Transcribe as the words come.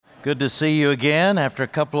Good to see you again after a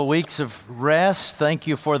couple of weeks of rest. Thank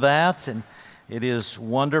you for that. And it is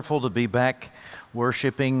wonderful to be back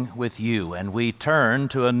worshiping with you. And we turn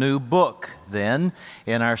to a new book then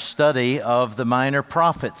in our study of the Minor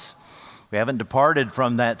Prophets. We haven't departed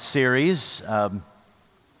from that series.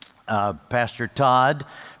 Pastor Todd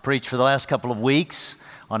preached for the last couple of weeks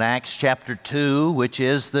on Acts chapter 2, which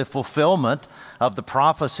is the fulfillment of the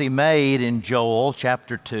prophecy made in Joel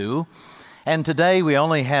chapter 2. And today we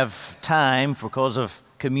only have time, because of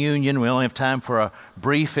communion, we only have time for a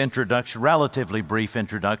brief introduction, relatively brief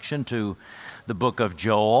introduction to the book of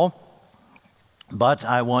Joel. But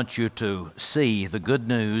I want you to see the good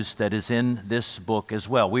news that is in this book as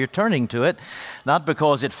well. We are turning to it, not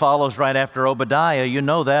because it follows right after Obadiah. You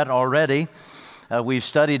know that already. We've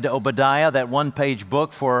studied Obadiah, that one-page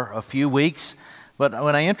book, for a few weeks. But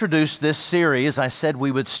when I introduced this series, I said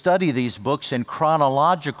we would study these books in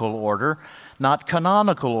chronological order, not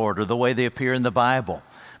canonical order, the way they appear in the Bible,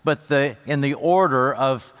 but in the order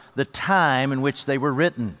of the time in which they were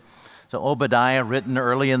written. So Obadiah, written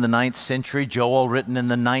early in the 9th century, Joel, written in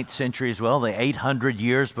the 9th century as well, the 800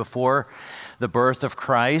 years before the birth of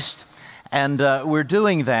Christ. And we're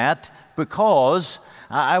doing that because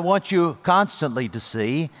I want you constantly to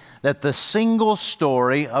see that the single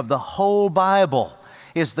story of the whole Bible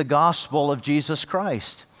is the gospel of Jesus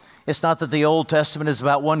Christ. It's not that the Old Testament is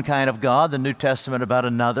about one kind of God, the New Testament about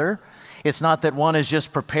another. It's not that one is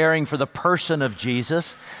just preparing for the person of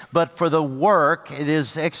Jesus, but for the work. It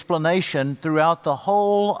is explanation throughout the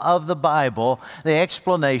whole of the Bible, the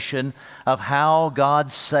explanation of how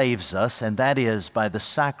God saves us, and that is by the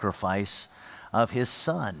sacrifice of His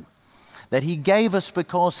Son, that He gave us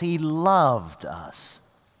because He loved us.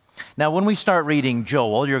 Now, when we start reading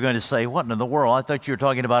Joel, you're going to say, what in the world? I thought you were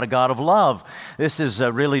talking about a God of love. This is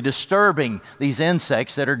really disturbing, these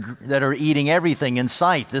insects that are eating everything in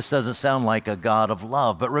sight. This doesn't sound like a God of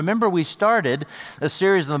love. But remember, we started a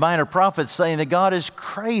series of the Minor Prophets saying that God is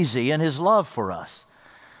crazy in His love for us.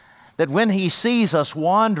 That when He sees us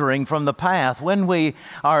wandering from the path, when we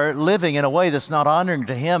are living in a way that's not honoring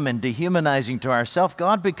to Him and dehumanizing to ourselves,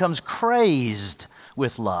 God becomes crazed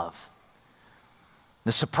with love.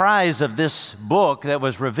 The surprise of this book that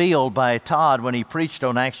was revealed by Todd when he preached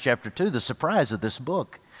on Acts chapter 2, the surprise of this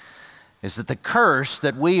book is that the curse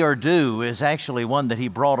that we are due is actually one that He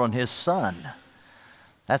brought on His Son.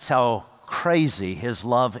 That's how crazy His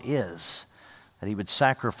love is, that He would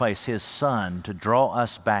sacrifice His Son to draw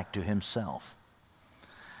us back to Himself.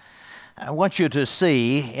 I want you to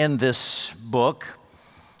see in this book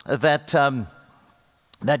that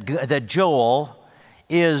Joel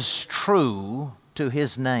is true to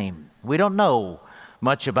his name. We don't know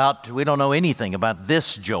anything about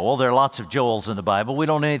this Joel. There are lots of Joels in the Bible. We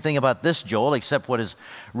don't know anything about this Joel except what is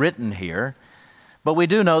written here. But we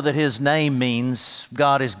do know that his name means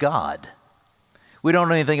God is God. We don't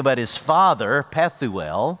know anything about his father,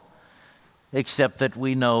 Pethuel, except that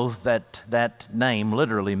we know that that name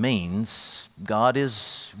literally means God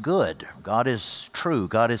is good, God is true,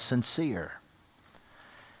 God is sincere.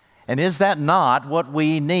 And is that not what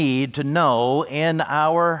we need to know in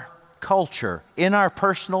our culture, in our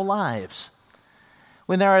personal lives?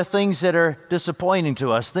 When there are things that are disappointing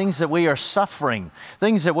to us, things that we are suffering,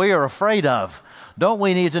 things that we are afraid of, don't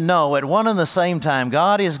we need to know at one and the same time,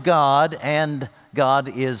 God is God and God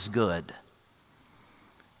is good?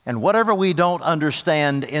 And whatever we don't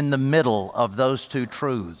understand in the middle of those two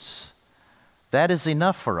truths, that is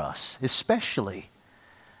enough for us, especially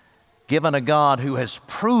given a God who has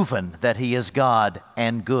proven that He is God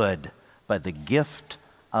and good by the gift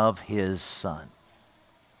of His Son.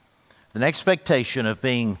 An expectation of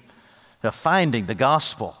finding the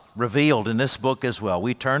gospel revealed in this book as well.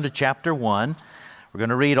 We turn to chapter 1. We're going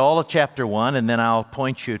to read all of chapter 1, and then I'll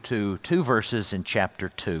point you to 2 verses in chapter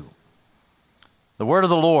 2. The word of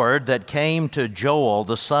the Lord that came to Joel,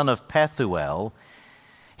 the son of Pethuel.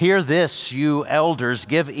 Hear this, you elders,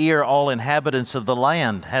 give ear, all inhabitants of the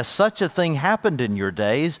land. Has such a thing happened in your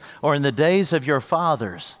days, or in the days of your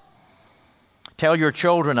fathers? Tell your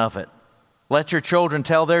children of it. Let your children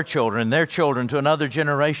tell their children, and their children to another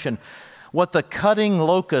generation. What the cutting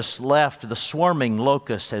locust left, the swarming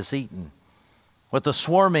locust has eaten. What the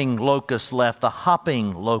swarming locust left, the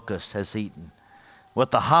hopping locust has eaten. What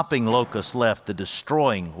the hopping locust left, the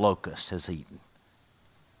destroying locust has eaten.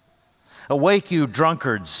 Awake, you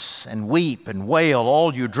drunkards, and weep and wail,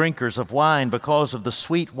 all you drinkers of wine, because of the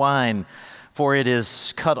sweet wine, for it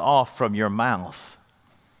is cut off from your mouth.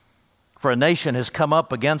 For a nation has come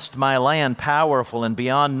up against my land, powerful and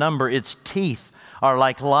beyond number. Its teeth are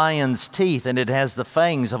like lion's teeth, and it has the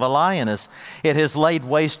fangs of a lioness. It has laid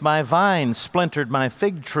waste my vine, splintered my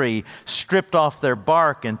fig tree, stripped off their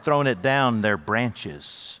bark and thrown it down. Their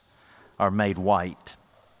branches are made white.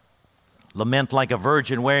 Lament like a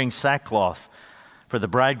virgin wearing sackcloth for the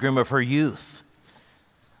bridegroom of her youth.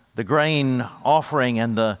 The grain offering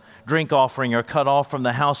and the drink offering are cut off from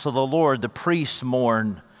the house of the Lord. The priests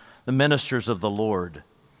mourn, the ministers of the Lord.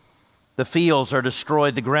 The fields are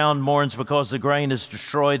destroyed, the ground mourns because the grain is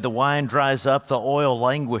destroyed, the wine dries up, the oil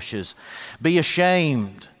languishes. Be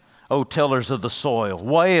ashamed, O tillers of the soil.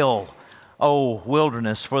 Wail, O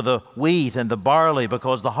wilderness, for the wheat and the barley,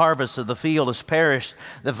 because the harvest of the field has perished.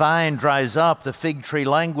 The vine dries up, the fig tree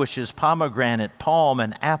languishes, pomegranate, palm,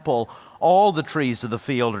 and apple. All the trees of the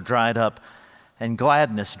field are dried up, and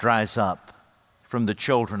gladness dries up from the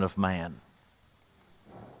children of man.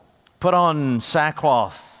 Put on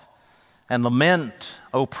sackcloth and lament,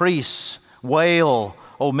 O priests. Wail,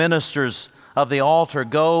 O ministers of the altar.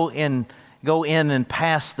 Go in and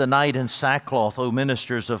pass the night in sackcloth, O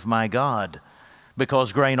ministers of my God,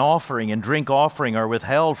 because grain offering and drink offering are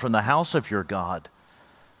withheld from the house of your God.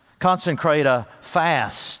 Consecrate a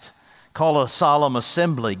fast, call a solemn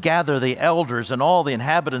assembly, gather the elders and all the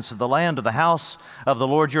inhabitants of the land to the house of the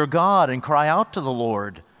Lord your God, and cry out to the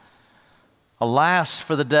Lord. Alas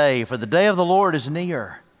for the day of the Lord is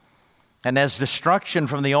near, and as destruction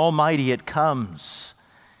from the Almighty it comes.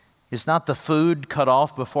 Is not the food cut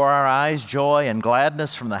off before our eyes, joy and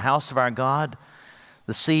gladness from the house of our God?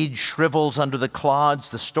 The seed shrivels under the clods,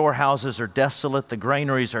 the storehouses are desolate, the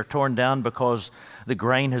granaries are torn down because the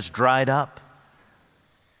grain has dried up.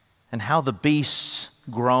 And how the beasts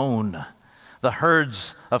groan. The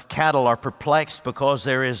herds of cattle are perplexed because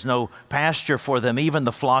there is no pasture for them. Even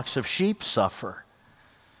the flocks of sheep suffer.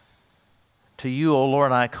 To you, O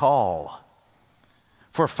Lord, I call.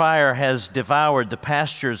 For fire has devoured the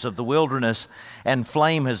pastures of the wilderness, and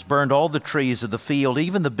flame has burned all the trees of the field.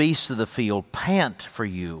 Even the beasts of the field pant for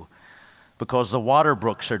you, because the water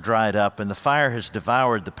brooks are dried up, and the fire has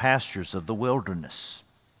devoured the pastures of the wilderness.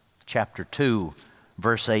 Chapter 2,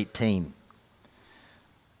 verse 18.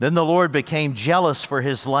 Then the Lord became jealous for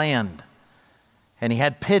his land, and he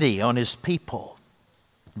had pity on his people.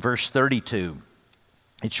 Verse 32.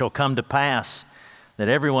 It shall come to pass that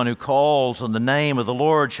everyone who calls on the name of the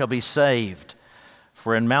Lord shall be saved.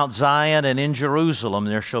 For in Mount Zion and in Jerusalem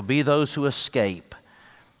there shall be those who escape,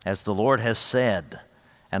 as the Lord has said,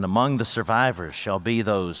 and among the survivors shall be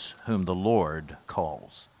those whom the Lord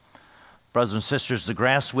calls. Brothers and sisters, the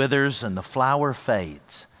grass withers and the flower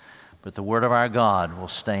fades, but the word of our God will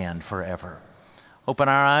stand forever. Open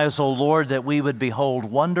our eyes, O Lord, that we would behold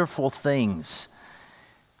wonderful things,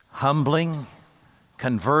 humbling,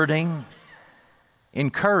 converting,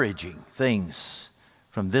 encouraging things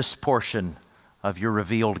from this portion of your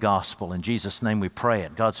revealed gospel. In Jesus' name we pray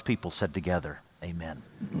it. God's people said together, amen.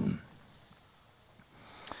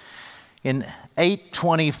 In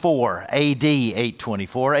 824, AD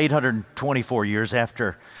 824, 824 years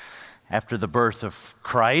after the birth of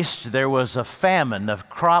Christ, there was a famine. The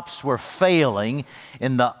crops were failing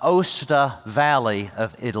in the Aosta Valley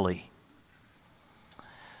of Italy.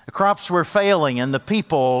 The crops were failing, and the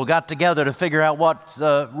people got together to figure out what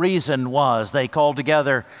the reason was. They called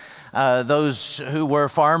together those who were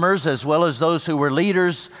farmers as well as those who were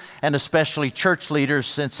leaders, and especially church leaders,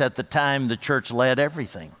 since at the time the church led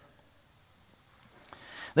everything.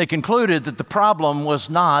 They concluded that the problem was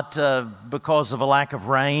not because of a lack of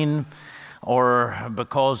rain or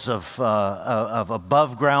because of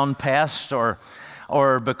above-ground pests or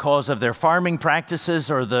because of their farming practices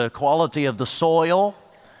or the quality of the soil.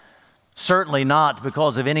 Certainly not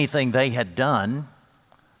because of anything they had done.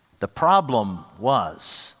 The problem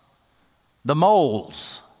was the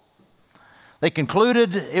moles. They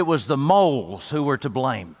concluded it was the moles who were to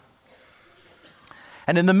blame.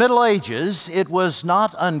 And in the Middle Ages, it was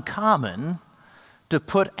not uncommon to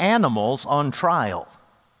put animals on trial.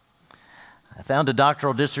 I found a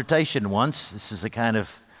doctoral dissertation once. This is the kind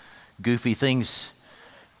of goofy things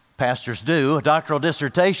pastors do. A doctoral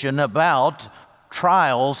dissertation about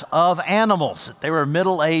trials of animals. They were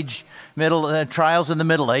trials in the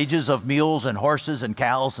Middle Ages of mules and horses and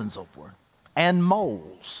cows and so forth. And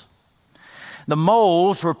moles. The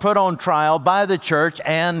moles were put on trial by the church,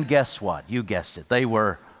 and guess what? You guessed it. They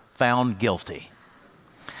were found guilty.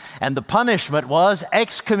 And the punishment was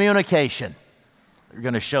excommunication. We're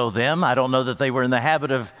going to show them. I don't know that they were in the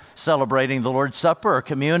habit of celebrating the Lord's Supper or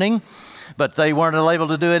communing, but they weren't able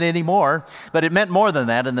to do it anymore. But it meant more than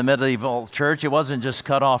that in the medieval church. It wasn't just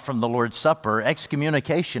cut off from the Lord's Supper.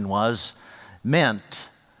 Excommunication meant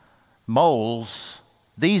moles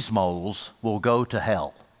these moles will go to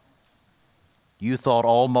hell. You thought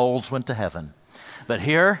all moles went to heaven. But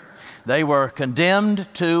here, they were condemned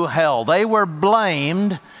to hell. They were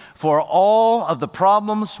blamed for all of the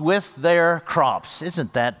problems with their crops.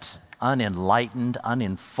 Isn't that unenlightened,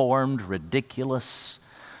 uninformed, ridiculous,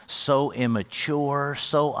 so immature,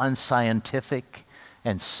 so unscientific,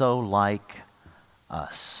 and so like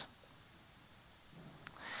us?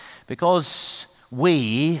 Because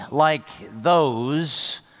we, like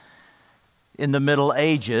those in the Middle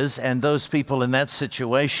Ages and those people in that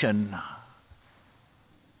situation,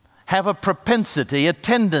 have a propensity, a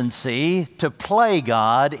tendency to play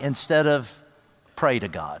God instead of pray to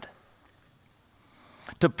God.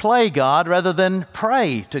 To play God rather than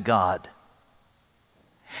pray to God.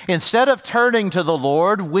 Instead of turning to the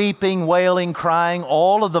Lord, weeping, wailing, crying,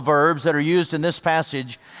 all of the verbs that are used in this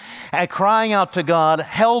passage, and crying out to God,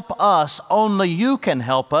 help us, only you can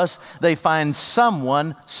help us, they find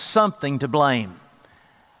someone, something to blame,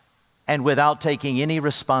 and without taking any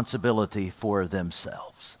responsibility for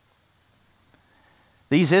themselves.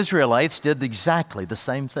 These Israelites did exactly the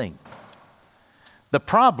same thing. The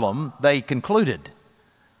problem, they concluded,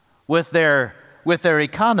 with their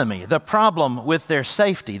economy, the problem with their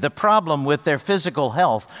safety, the problem with their physical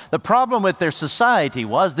health, the problem with their society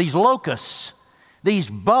was these locusts, these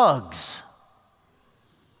bugs.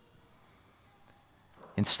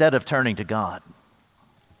 Instead of turning to God,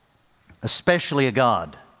 especially a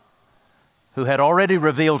God who had already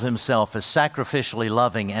revealed himself as sacrificially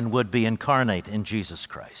loving and would be incarnate in Jesus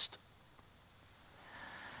Christ.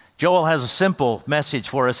 Joel has a simple message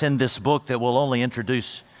for us in this book that we'll only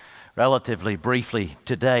introduce relatively briefly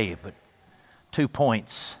today, but 2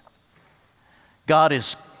 points. God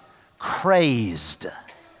is crazed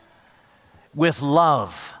with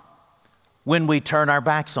love when we turn our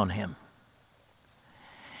backs on him.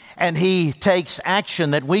 And he takes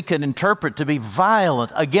action that we can interpret to be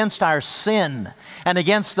violent against our sin and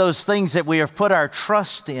against those things that we have put our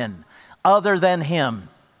trust in other than him,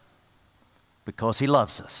 because he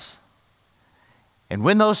loves us. And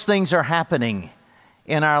when those things are happening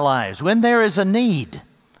in our lives, when there is a need,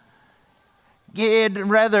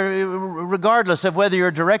 regardless of whether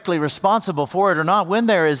you're directly responsible for it or not, when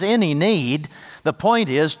there is any need, the point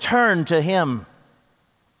is turn to him.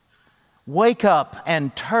 Wake up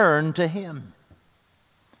and turn to him.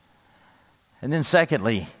 And then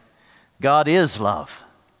secondly, God is love.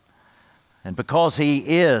 And because he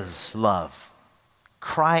is love,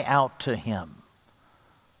 cry out to him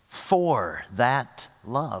for that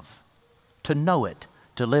love, to know it,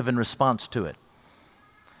 to live in response to it.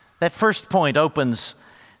 That first point opens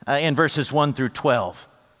in verses 1 through 12.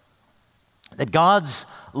 That God's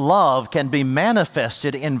love can be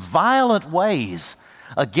manifested in violent ways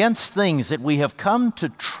against things that we have come to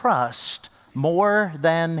trust more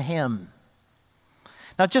than him.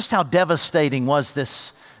 Now, just how devastating was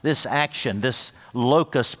this action, this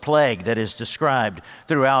locust plague that is described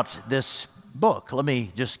throughout this book? Let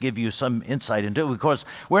me just give you some insight into it, because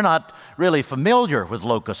we're not really familiar with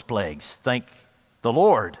locust plagues, thank the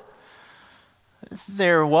Lord.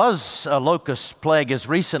 There was a locust plague as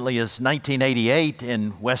recently as 1988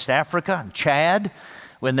 in West Africa and Chad.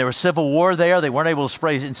 When there was civil war there, they weren't able to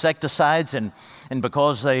spray insecticides, and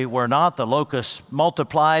because they were not, the locusts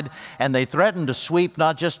multiplied, and they threatened to sweep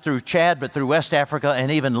not just through Chad, but through West Africa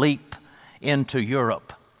and even leap into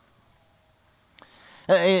Europe.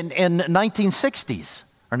 In 1960s,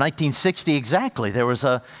 or 1960 exactly, there was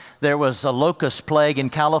a locust plague in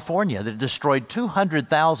California that destroyed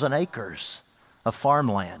 200,000 acres of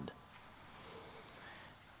farmland.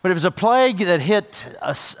 But it was a plague that hit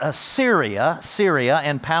Syria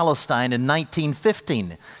and Palestine in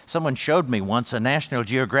 1915. Someone showed me once a National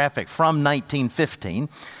Geographic from 1915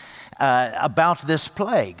 about this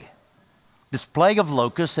plague of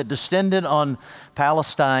locusts that descended on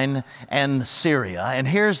Palestine and Syria. And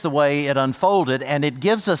here's the way it unfolded, and it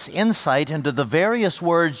gives us insight into the various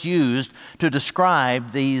words used to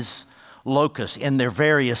describe these locusts in their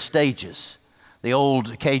various stages. The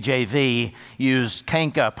old KJV used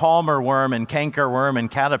palmer worm and canker worm and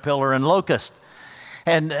caterpillar and locust.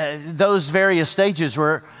 And those various stages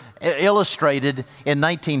were illustrated in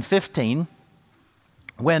 1915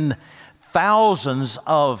 when thousands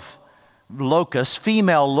of locusts,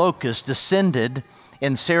 female locusts, descended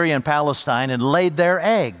in Syria and Palestine and laid their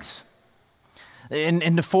eggs. In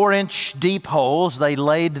the 4-inch deep holes, they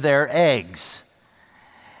laid their eggs.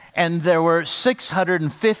 And there were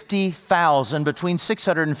 650,000, between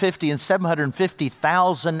 650 and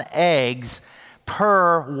 750,000 eggs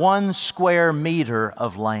per 1 square meter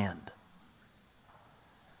of land.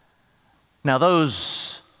 Now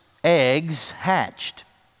those eggs hatched.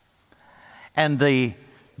 And the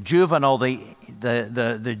juvenile, the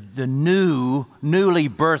newly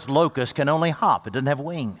birthed locust can only hop. It doesn't have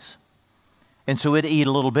wings. And so it'd eat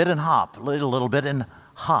a little bit and hop, a little bit and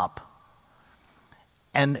hop.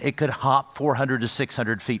 And it could hop 400 to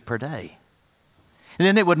 600 feet per day. And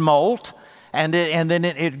then it would molt, and then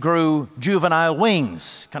it grew juvenile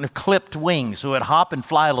wings, kind of clipped wings. So it'd hop and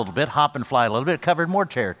fly a little bit, hop and fly a little bit. It covered more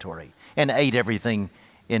territory and ate everything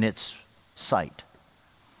in its sight.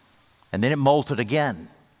 And then it molted again.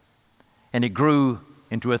 And it grew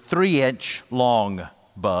into a 3-inch long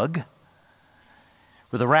bug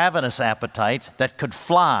with a ravenous appetite that could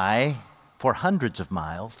fly for hundreds of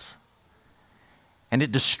miles. And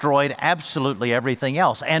it destroyed absolutely everything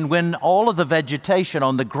else. And when all of the vegetation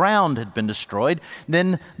on the ground had been destroyed,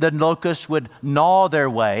 then the locusts would gnaw their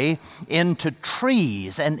way into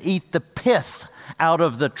trees and eat the pith out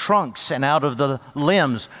of the trunks and out of the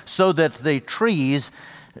limbs, so that the trees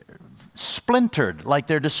splintered, like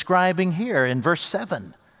they're describing here in verse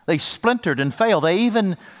 7. They splintered and failed. They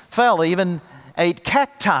even ate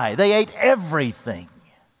cacti. They ate everything.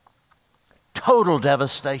 Total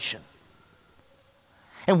devastation.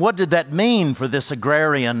 And what did that mean for this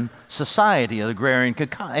agrarian society, the agrarian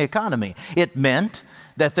economy? It meant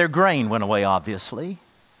that their grain went away, obviously.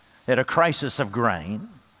 They had a crisis of grain.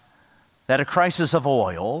 They had a crisis of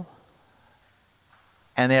oil.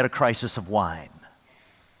 And they had a crisis of wine.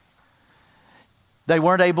 They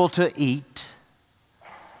weren't able to eat.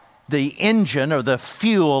 The engine or the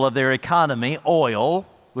fuel of their economy, oil,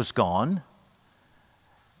 was gone.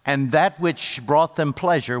 And that which brought them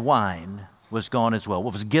pleasure, wine, was gone as well.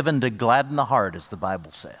 What was given to gladden the heart, as the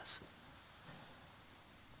Bible says.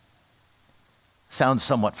 Sounds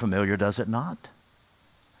somewhat familiar, does it not?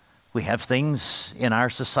 We have things in our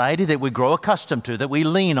society that we grow accustomed to, that we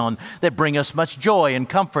lean on, that bring us much joy and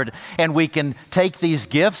comfort, and we can take these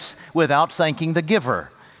gifts without thanking the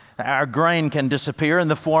giver. Our grain can disappear in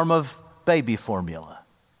the form of baby formula.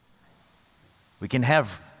 We can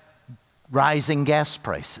have rising gas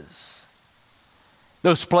prices.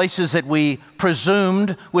 Those places that we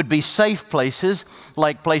presumed would be safe places,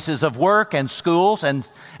 like places of work and schools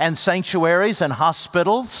and sanctuaries and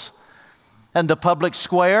hospitals, and the public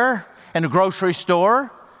square and the grocery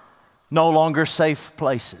store, no longer safe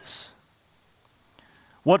places.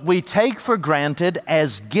 What we take for granted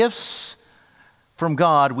as gifts from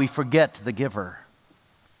God, we forget the giver.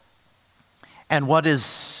 And what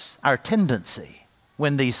is our tendency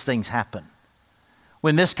when these things happen?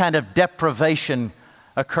 When this kind of deprivation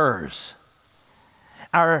occurs?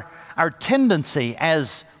 Our tendency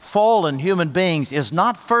as fallen human beings is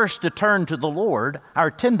not first to turn to the Lord.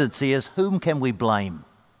 Our tendency is, whom can we blame?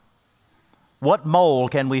 What mole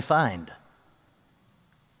can we find?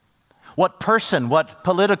 What person, what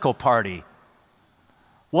political party,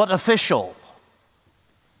 what official,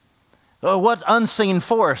 or what unseen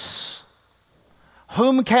force?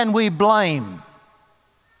 Whom can we blame?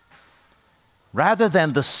 Rather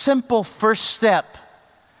than the simple first step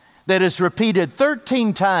that is repeated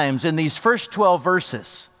 13 times in these first 12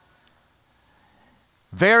 verses,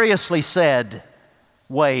 variously said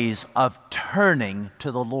ways of turning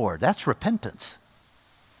to the Lord. That's repentance.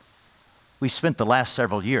 We spent the last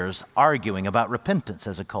several years arguing about repentance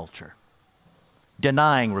as a culture.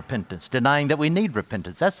 Denying repentance, denying that we need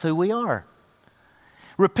repentance. That's who we are.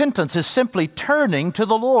 Repentance is simply turning to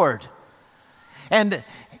the Lord. And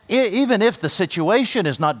even if the situation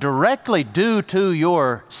is not directly due to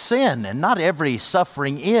your sin, and not every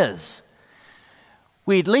suffering is,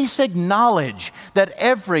 we at least acknowledge that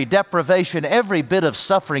every deprivation, every bit of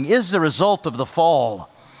suffering is the result of the fall.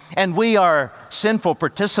 And we are sinful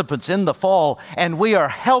participants in the fall, and we are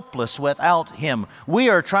helpless without Him. We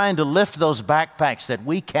are trying to lift those backpacks that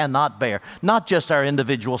we cannot bear. Not just our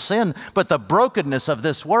individual sin, but the brokenness of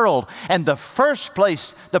this world. And the first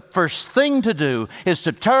thing to do is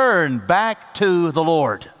to turn back to the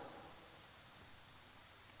Lord.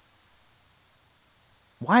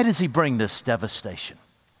 Why does He bring this devastation?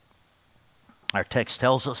 Our text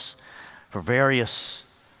tells us for various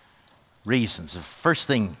reasons. The first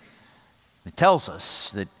thing it tells us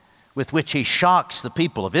that with which He shocks the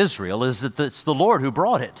people of Israel is that it's the Lord who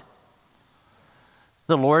brought it.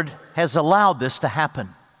 The Lord has allowed this to happen.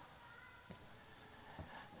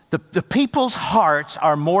 The people's hearts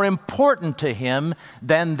are more important to Him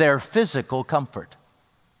than their physical comfort.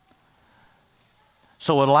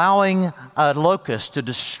 So allowing a locust to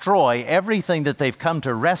destroy everything that they've come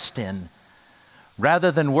to rest in, rather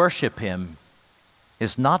than worship Him,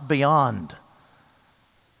 is not beyond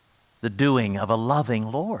the doing of a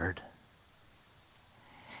loving Lord.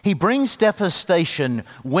 He brings devastation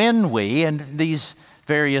when we, and these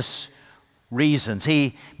various reasons,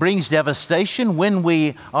 he brings devastation when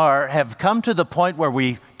we have come to the point where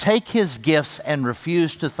we take his gifts and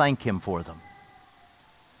refuse to thank him for them.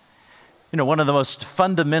 You know, one of the most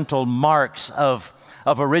fundamental marks of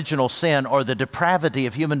original sin, or the depravity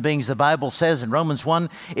of human beings, the Bible says in Romans 1,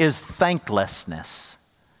 is thanklessness,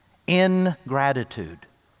 ingratitude.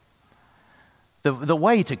 The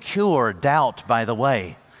way to cure doubt, by the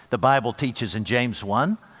way, the Bible teaches in James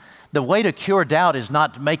 1, the way to cure doubt is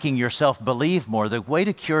not making yourself believe more. The way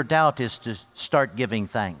to cure doubt is to start giving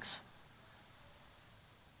thanks,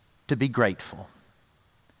 to be grateful.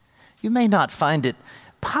 You may not find it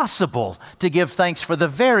possible to give thanks for the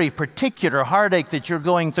very particular heartache that you're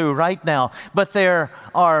going through right now, but there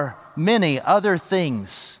are many other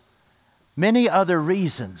things, many other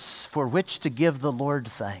reasons for which to give the Lord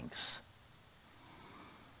thanks.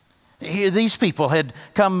 These people had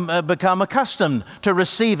become accustomed to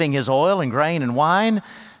receiving his oil and grain and wine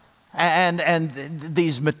and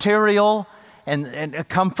these material and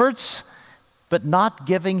comforts, but not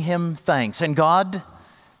giving him thanks. And God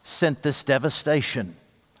sent this devastation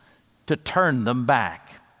to turn them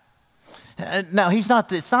back. Now, it's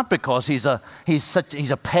not because he's a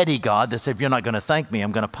petty God that says, if you're not going to thank me,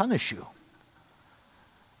 I'm going to punish you.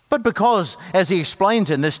 But because, as he explains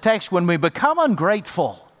in this text, when we become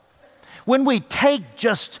ungrateful, when we take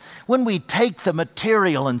the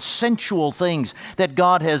material and sensual things that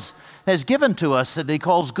God has given to us, that he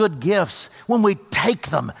calls good gifts, when we take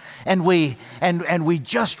them and we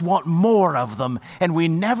just want more of them, and we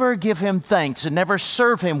never give him thanks and never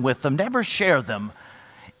serve him with them, never share them,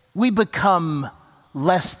 we become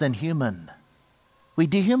less than human. We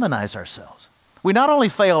dehumanize ourselves. We not only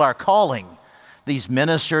fail our calling. These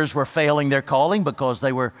ministers were failing their calling because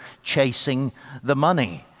they were chasing the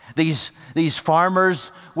money. These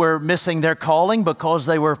farmers were missing their calling because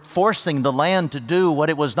they were forcing the land to do what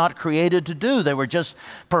it was not created to do. They were just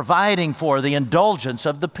providing for the indulgence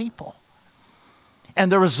of the people.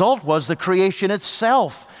 And the result was the creation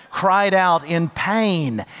itself cried out in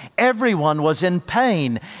pain. Everyone was in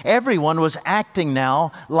pain. Everyone was acting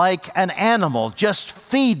now like an animal. Just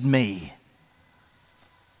feed me.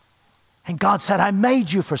 And God said, I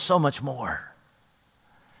made you for so much more.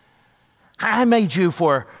 I made you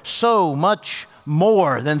for so much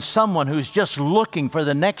more than someone who's just looking for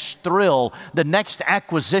the next thrill, the next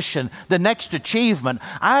acquisition, the next achievement.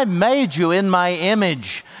 I made you in my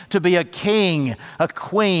image to be a king, a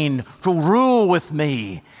queen, to rule with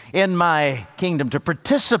me in my kingdom, to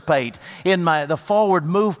participate in the forward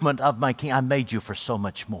movement of my kingdom. I made you for so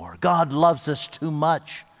much more. God loves us too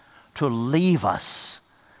much to leave us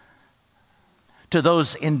to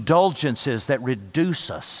those indulgences that reduce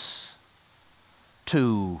us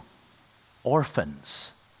to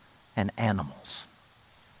orphans and animals.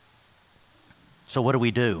 So what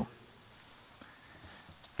do?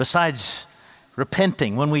 Besides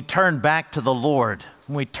repenting, when we turn back to the Lord,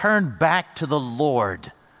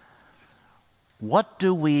 what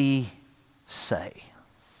do we say?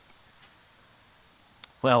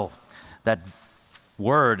 Well, that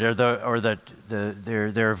word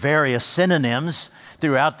there are various synonyms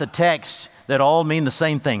throughout the text that all mean the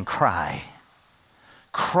same thing: cry.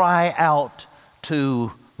 Cry out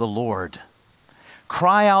to the Lord.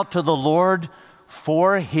 Cry out to the Lord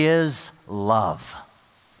for his love.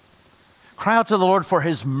 Cry out to the Lord for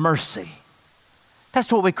his mercy.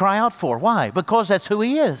 That's what we cry out for. Why? Because that's who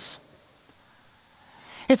he is.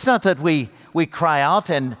 It's not that we cry out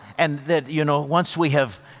and that,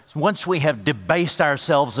 once we have debased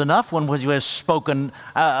ourselves enough, when we have spoken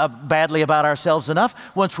badly about ourselves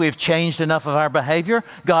enough, once we have changed enough of our behavior,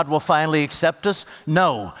 God will finally accept us.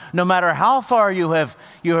 No matter how far you have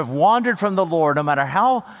wandered from the Lord, no matter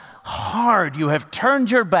how hard you have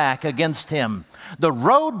turned your back against him, the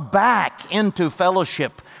road back into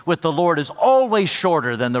fellowship with the Lord is always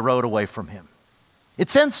shorter than the road away from him.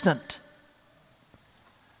 It's instant.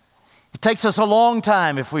 It takes us a long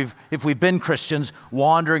time if we've been Christians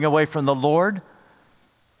wandering away from the Lord.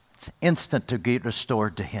 It's instant to get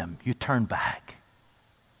restored to him. You turn back.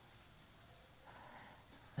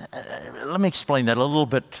 Let me explain that a little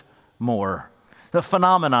bit more. The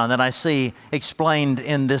phenomenon that I see explained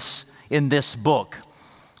in this book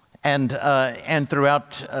and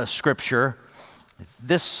throughout Scripture,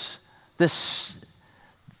 this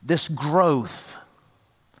growth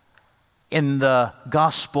in the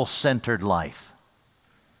gospel-centered life.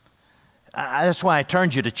 That's why I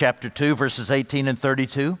turned you to chapter 2, verses 18 and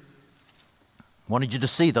 32. I wanted you to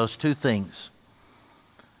see those two things.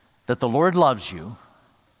 That the Lord loves you,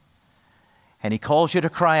 and he calls you to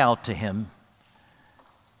cry out to him,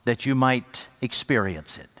 that you might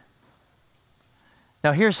experience it.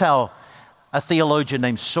 Now here's how a theologian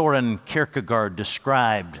named Soren Kierkegaard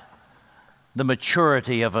described the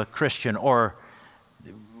maturity of a Christian, or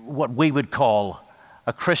what we would call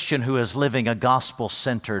a Christian who is living a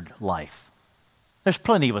gospel-centered life. There's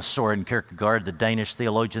plenty with Soren Kierkegaard, the Danish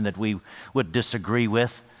theologian, that we would disagree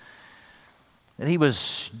with. And he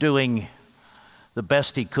was doing the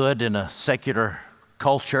best he could in a secular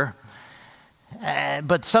culture.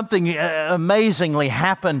 But something amazingly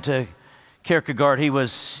happened to Kierkegaard.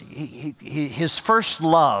 His first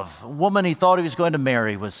love, a woman he thought he was going to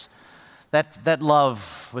marry, that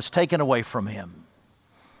love was taken away from him.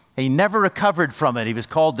 He never recovered from it. He was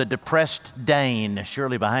called the depressed Dane,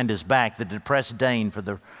 surely behind his back, the depressed Dane for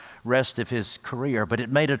the rest of his career. But it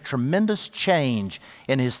made a tremendous change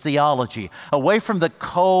in his theology, away from the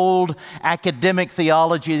cold academic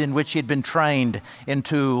theology in which he had been trained,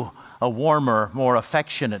 into a warmer, more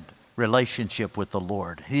affectionate relationship with the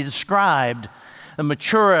Lord. He described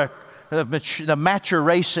the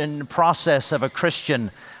maturation process of a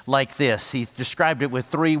Christian like this. He described it with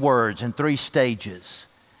 3 words and 3 stages.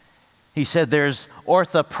 He said there's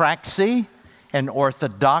orthopraxy and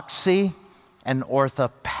orthodoxy and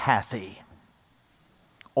orthopathy.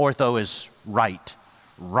 Ortho is right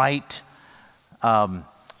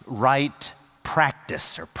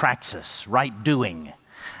practice or praxis, right doing,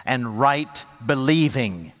 and right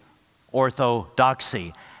believing,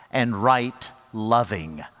 orthodoxy, and right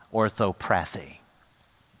loving, orthopathy.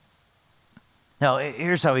 Now,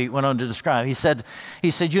 here's how he went on to describe. He said,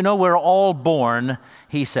 we're all born,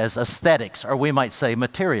 he says, aesthetics, or we might say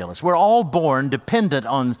materialists. We're all born dependent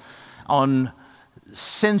on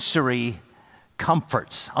sensory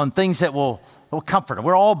comforts, on things that will comfort.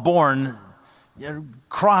 We're all born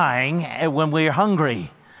crying when we're hungry.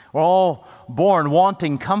 We're all born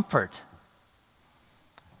wanting comfort.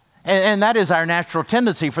 And that is our natural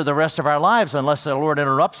tendency for the rest of our lives, unless the Lord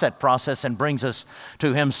interrupts that process and brings us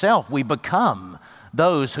to Himself. We become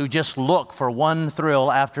those who just look for one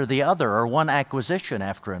thrill after the other, or one acquisition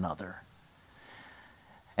after another.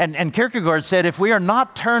 And Kierkegaard said, if we are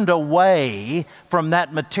not turned away from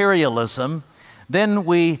that materialism, then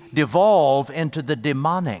we devolve into the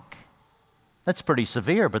demonic. That's pretty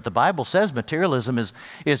severe, but the Bible says materialism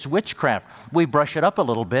is witchcraft. We brush it up a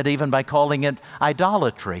little bit, even by calling it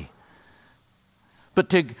idolatry. But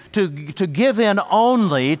to give in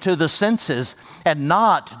only to the senses and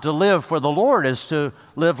not to live for the Lord is to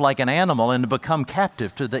live like an animal and to become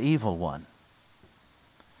captive to the evil one.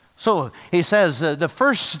 So he says the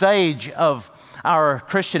first stage of our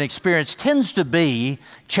Christian experience tends to be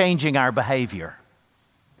changing our behavior.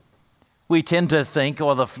 We tend to think,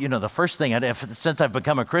 well, the first thing, since I've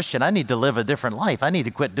become a Christian, I need to live a different life. I need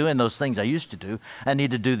to quit doing those things I used to do. I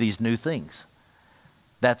need to do these new things.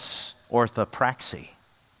 That's orthopraxy.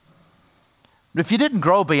 But if you didn't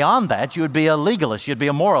grow beyond that, you would be a legalist, you'd be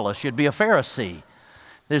a moralist, you'd be a Pharisee.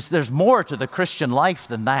 There's more to the Christian life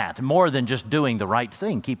than that, more than just doing the right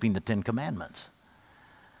thing, keeping the 10 Commandments.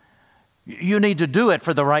 You need to do it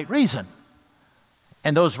for the right reason.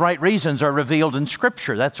 And those right reasons are revealed in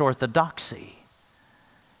Scripture. That's orthodoxy.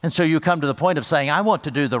 And so you come to the point of saying, I want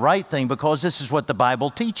to do the right thing because this is what the Bible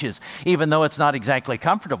teaches. Even though it's not exactly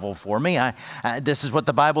comfortable for me, this is what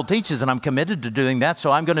the Bible teaches, and I'm committed to doing that, so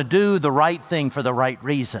I'm going to do the right thing for the right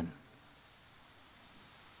reason.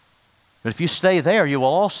 But if you stay there, you will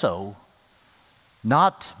also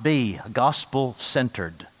not be a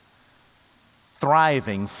gospel-centered,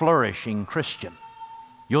 thriving, flourishing Christian.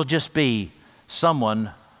 You'll just be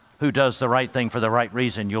someone who does the right thing for the right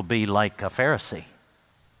reason. You'll be like a Pharisee.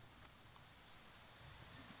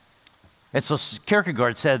 And so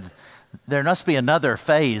Kierkegaard said there must be another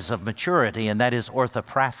phase of maturity, and that is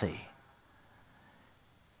orthopathy.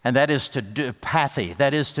 And that is to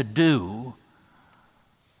do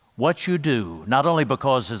what you do, not only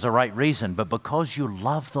because it's the right reason, but because you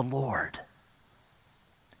love the Lord.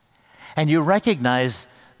 And you recognize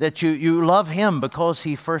that you love Him because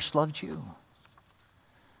He first loved you.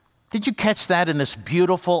 Did you catch that in this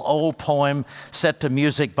beautiful old poem set to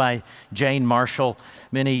music by Jane Marshall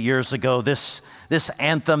many years ago? This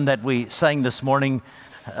anthem that we sang this morning,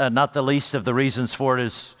 not the least of the reasons for it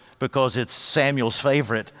is because it's Samuel's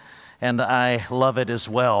favorite, and I love it as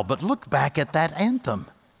well. But look back at that anthem.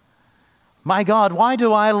 My God, why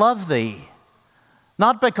do I love Thee?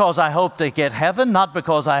 Not because I hope to get heaven, not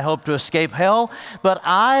because I hope to escape hell, but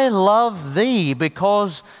I love Thee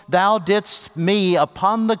because Thou didst me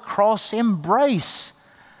upon the cross embrace.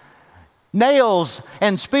 Nails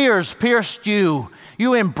and spears pierced You.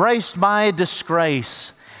 You embraced my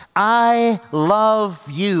disgrace. I love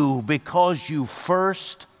You because You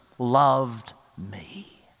first loved me.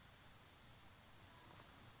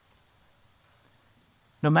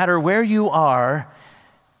 No matter where you are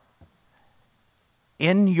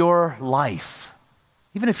in your life,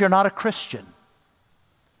 even if you're not a Christian,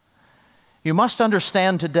 you must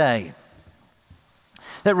understand today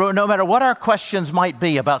that no matter what our questions might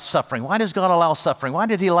be about suffering, why does God allow suffering? Why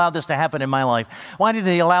did He allow this to happen in my life? Why did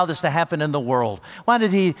He allow this to happen in the world? Why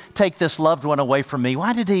did He take this loved one away from me?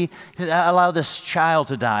 Why did He allow this child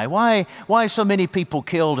to die? Why so many people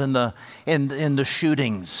killed in the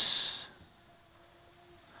shootings?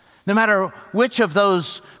 No matter which of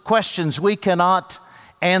those questions we cannot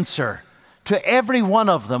answer, to every one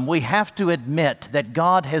of them we have to admit that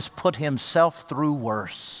God has put Himself through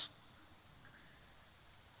worse.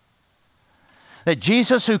 That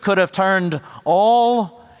Jesus, who could have turned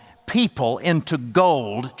all people into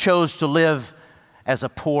gold, chose to live as a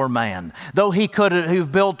poor man. Though He could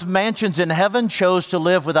have built mansions in heaven, chose to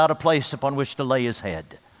live without a place upon which to lay His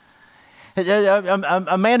head.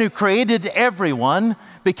 A man who created everyone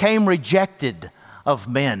became rejected of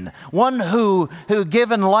men. One who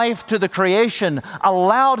given life to the creation,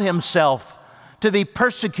 allowed Himself to be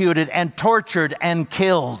persecuted and tortured and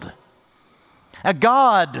killed. A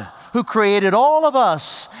God who created all of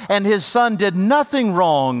us and His Son did nothing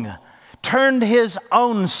wrong, turned His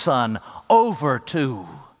own Son over to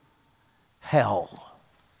hell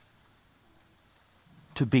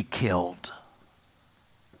to be killed.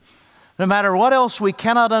 No matter what else we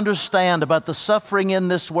cannot understand about the suffering in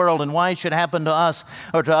this world and why it should happen to us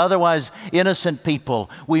or to otherwise innocent people,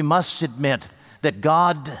 we must admit that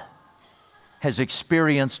God has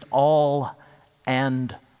experienced all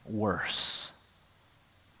and worse.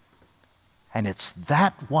 And it's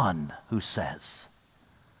that one who says,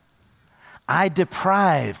 I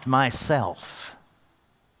deprived myself.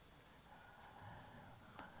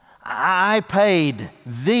 I paid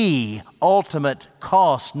the ultimate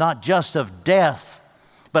cost, not just of death,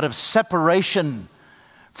 but of separation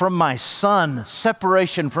from my Son,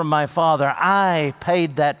 separation from my Father. I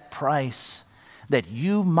paid that price that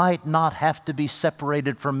you might not have to be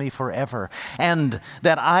separated from me forever, and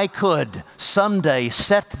that I could someday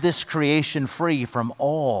set this creation free from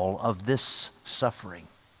all of this suffering.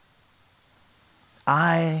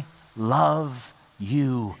 I love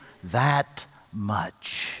you that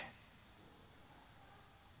much.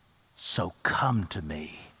 So come to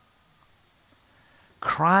me.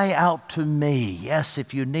 Cry out to me. Yes,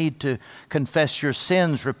 if you need to confess your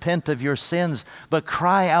sins, repent of your sins, but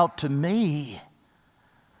cry out to me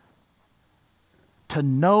to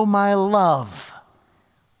know my love,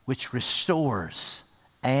 which restores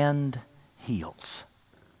and heals.